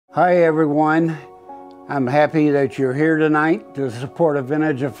Hi everyone, I'm happy that you're here tonight to support a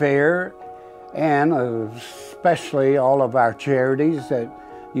Vintage Affair and especially all of our charities that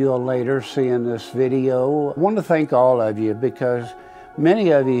you'll later see in this video. I want to thank all of you because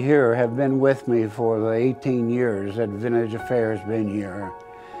many of you here have been with me for the 18 years that Vintage Affair has been here.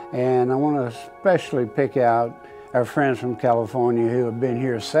 And I want to especially pick out our friends from California who have been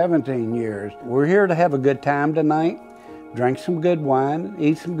here 17 years. We're here to have a good time tonight. Drink some good wine,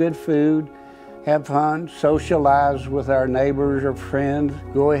 eat some good food, have fun, socialize with our neighbors or friends.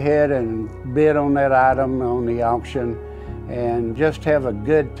 Go ahead and bid on that item on the auction and just have a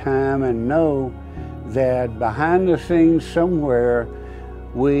good time and know that behind the scenes somewhere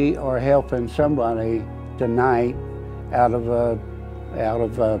we are helping somebody tonight out of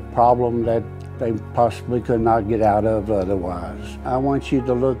a problem that they possibly could not get out of otherwise. I want you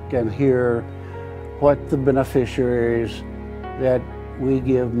to look and hear what the beneficiaries that we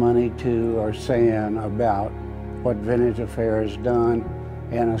give money to are saying about what Vintage Affair has done,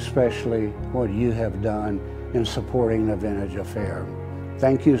 and especially what you have done in supporting the Vintage Affair.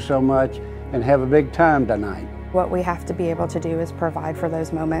 Thank you so much and have a big time tonight. What we have to be able to do is provide for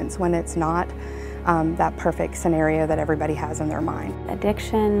those moments when it's not that perfect scenario that everybody has in their mind.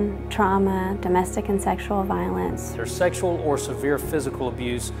 Addiction, trauma, domestic and sexual violence. There's sexual or severe physical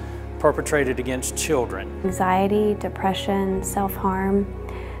abuse perpetrated against children. Anxiety, depression, self-harm,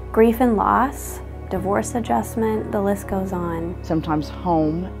 grief and loss, divorce adjustment, the list goes on. Sometimes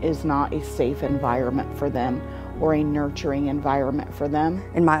home is not a safe environment for them or a nurturing environment for them.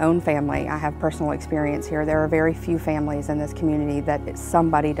 In my own family, I have personal experience here. There are very few families in this community that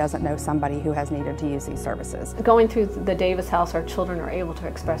somebody doesn't know somebody who has needed to use these services. Going through the Davis House, our children are able to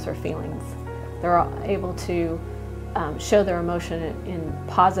express their feelings. They're able to show their emotion in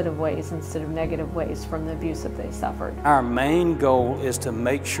positive ways instead of negative ways from the abuse that they suffered. Our main goal is to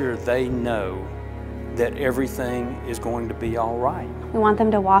make sure they know that everything is going to be all right. We want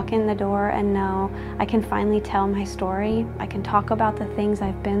them to walk in the door and know, I can finally tell my story. I can talk about the things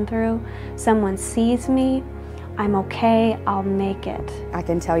I've been through. Someone sees me. I'm okay. I'll make it. I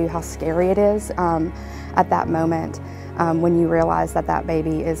can tell you how scary it is at that moment when you realize that that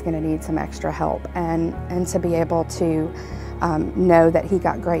baby is going to need some extra help, and to be able to know that he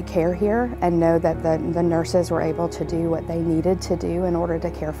got great care here and know that the nurses were able to do what they needed to do in order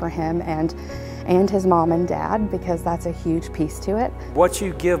to care for him and his mom and dad, because that's a huge piece to it. What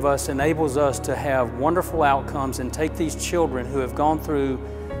you give us enables us to have wonderful outcomes and take these children who have gone through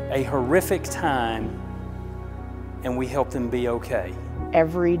a horrific time and we help them be okay.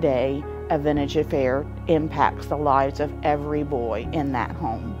 Every day, a Vintage Affair impacts the lives of every boy in that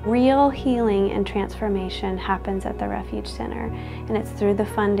home. Real healing and transformation happens at the Refuge Center, and it's through the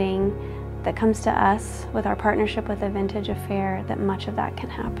funding that comes to us with our partnership with the Vintage Affair that much of that can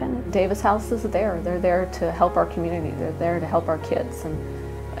happen. Davis House is there. They're there to help our community. They're there to help our kids,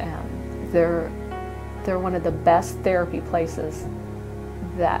 and they're one of the best therapy places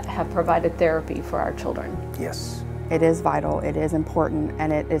that have provided therapy for our children. Yes. It is vital, it is important,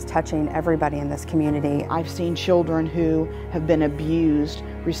 and it is touching everybody in this community. I've seen children who have been abused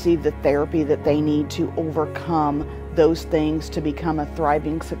receive the therapy that they need to overcome those things to become a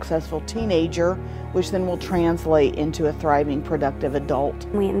thriving, successful teenager, which then will translate into a thriving, productive adult.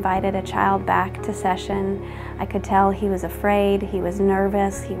 We invited a child back to session. I could tell he was afraid, he was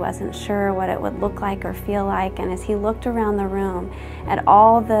nervous, he wasn't sure what it would look like or feel like, and as he looked around the room at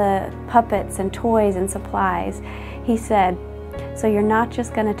all the puppets and toys and supplies, he said, "So you're not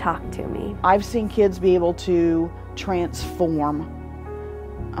just going to talk to me." I've seen kids be able to transform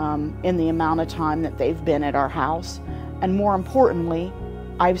in the amount of time that they've been at our house. And more importantly,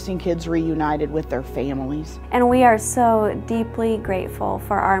 I've seen kids reunited with their families. And we are so deeply grateful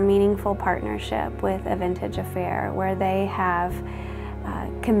for our meaningful partnership with A Vintage Affair, where they have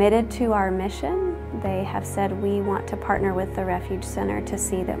committed to our mission. They have said we want to partner with the Refuge Center to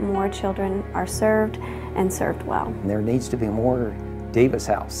see that more children are served and served well. There needs to be more Davis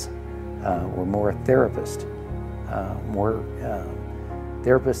House, or more therapists, more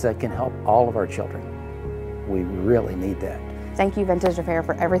therapists that can help all of our children. We really need that. Thank you, Vintage Affair,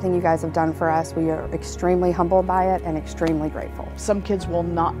 for everything you guys have done for us. We are extremely humbled by it and extremely grateful. Some kids will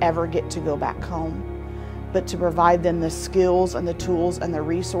not ever get to go back home, but to provide them the skills and the tools and the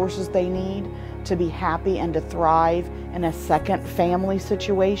resources they need to be happy and to thrive in a second family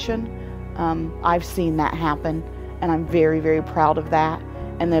situation. I've seen that happen, and I'm very, very proud of that.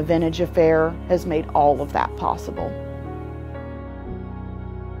 And the Vintage Affair has made all of that possible.